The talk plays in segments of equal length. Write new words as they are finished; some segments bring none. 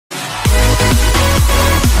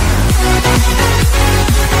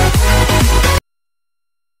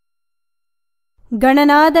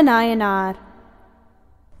கணநாத நாயனார்.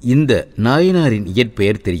 இந்த நாயனாரின்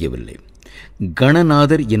இயற்பெயர் தெரியவில்லை.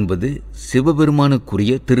 கணநாதர் என்பது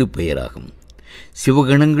சிவபெருமானுக்குரிய திருப்பெயராகும்.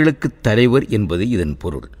 சிவகணங்களுக்கு தலைவர் என்பது இதன்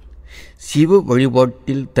பொருள். சிவ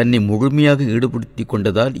வழிபாட்டில் தன்னை முழுமையாக ஈடுபடுத்தி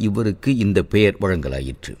கொண்டதால் இவருக்கு இந்த பெயர்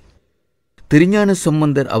வழங்கலாயிற்று. திருஞான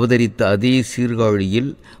சம்பந்தர் அவதரித்த அதே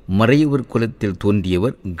சீர்காழியில் மறையவர் குலத்தில்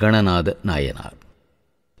தோன்றியவர் கணநாத நாயனார்.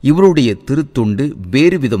 இவருடைய திருத்தொண்டு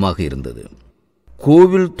வேறு விதமாக இருந்தது.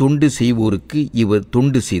 கோவில் தொண்டு செய்வோருக்கு இவர்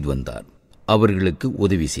தொண்டு செய்து வந்தார். அவர்களுக்கு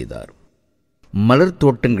உதவி செய்தார். மலர்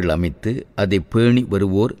தோட்டங்கள் அமைத்து அதை பேணி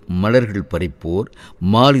வருவோர், மலர்கள் பறிப்போர்,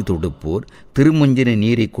 மாலை தொடுப்போர், திருமஞ்சன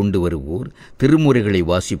நீரை கொண்டு வருவோர், திருமுறைகளை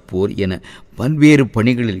வாசிப்போர் என பல்வேறு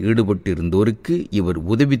பணிகளில் ஈடுபட்டிருந்தோருக்கு இவர்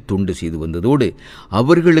உதவி தொண்டு செய்து வந்ததோடு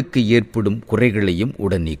அவர்களுக்கு ஏற்படும் குறைகளையும்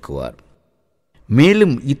உடன் நீக்குவார்.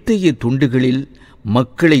 மேலும் இத்தகைய தொண்டுகளில்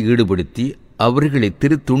மக்களை ஈடுபடுத்தி அவர்களை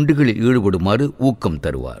திருத்தொண்டுகளில் ஈடுபடுமாறு ஊக்கம்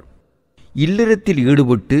தருவார். இல்லறத்தில்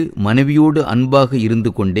ஈடுபட்டு மனைவியோடு அன்பாக இருந்து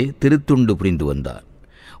கொண்டே திருத்தொண்டு புரிந்து வந்தார்.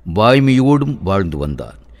 வாய்மையோடும் வாழ்ந்து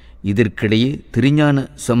வந்தார். இதற்கிடையே திருஞான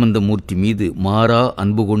சம்பந்தமூர்த்தி மீது மாறா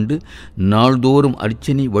அன்பு கொண்டு நாள்தோறும்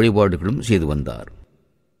அர்ச்சனை வழிபாடுகளும் செய்து வந்தார்.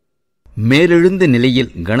 மேலெழுந்த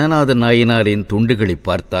நிலையில் கணநாத நாயனாரின் தொண்டுகளை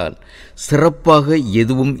பார்த்தால் சிறப்பாக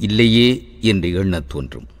எதுவும் இல்லையே என்று எண்ணத்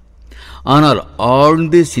தோன்றும். ஆனால்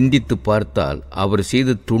ஆழ்ந்து சிந்தித்து பார்த்தால் அவர்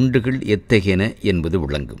செய்த தொண்டுகள் எத்தகையன என்பது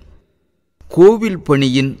விளங்கும். கோவில்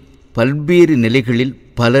பணியின் பல்வேறு நிலைகளில்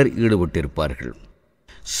பலர் ஈடுபட்டிருப்பார்கள்.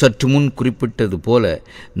 சற்று முன் குறிப்பிட்டது போல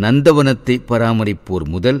நந்தவனத்தை பராமரிப்போர்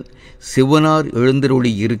முதல் சிவனார்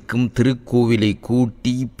எழுந்தருளி இருக்கும் திருக்கோவிலை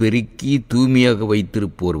கூட்டி பெருக்கி தூய்மையாக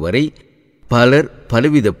வைத்திருப்போர் வரை பலர்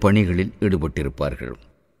பலவித பணிகளில் ஈடுபட்டிருப்பார்கள்.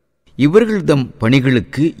 இவர்கள்தம்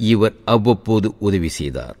பணிகளுக்கு இவர் அவ்வப்போது உதவி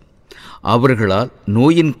செய்தார். அவர்களால்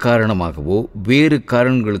நோயின் காரணமாகவோ வேறு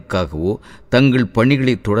காரணங்களுக்காகவோ தங்கள்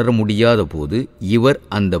பணிகளை தொடர முடியாத போது இவர்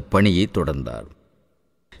அந்த பணியை தொடர்ந்தார்.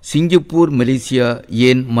 சிங்கப்பூர், மலேசியா,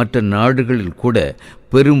 ஏன் மற்ற நாடுகளில் கூட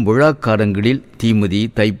பெரும் விழா காலங்களில் தீமிதி,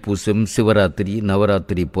 தைப்பூசம், சிவராத்திரி,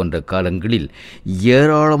 நவராத்திரி போன்ற காலங்களில்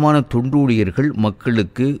ஏராளமான தொண்டூழியர்கள்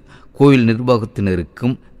மக்களுக்கு, கோயில்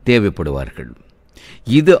நிர்வாகத்தினருக்கும் தேவைப்படுவார்கள்.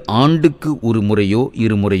 இது ஆண்டுக்கு ஒரு முறையோ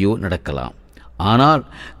இருமுறையோ நடக்கலாம். ஆனால்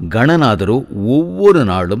கணநாதரோ ஒவ்வொரு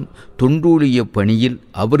நாளும் தொண்டூழிய பணியில்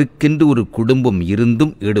அவருக்கென்று ஒரு குடும்பம்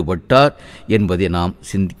இருந்தும் ஈடுபட்டார் என்பதை நாம்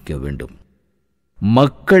சிந்திக்க வேண்டும்.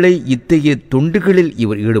 மக்களை இத்தகைய தொண்டுகளில்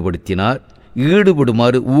இவர் ஈடுபடுத்தினார்,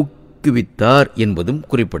 ஈடுபடுமாறு ஊக்குவித்தார் என்பதும்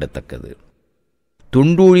குறிப்பிடத்தக்கது.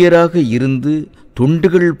 தொண்டூழியராக இருந்து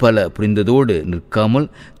தொண்டுகள் பல புரிந்ததோடு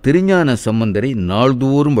நிற்காமல் திருஞான சம்பந்தரை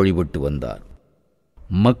நாள்தோறும் வழிபட்டு வந்தார்.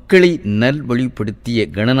 மக்களை நல்வழிப்படுத்திய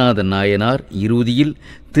கணநாத நாயனார் இறுதியில்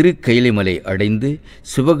திருக்கைலைமலை அடைந்து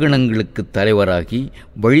சிவகணங்களுக்கு தலைவராகி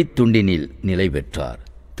வழித்தொண்டினில் நிலை பெற்றார்.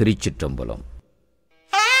 திருச்சிற்றம்பலம்.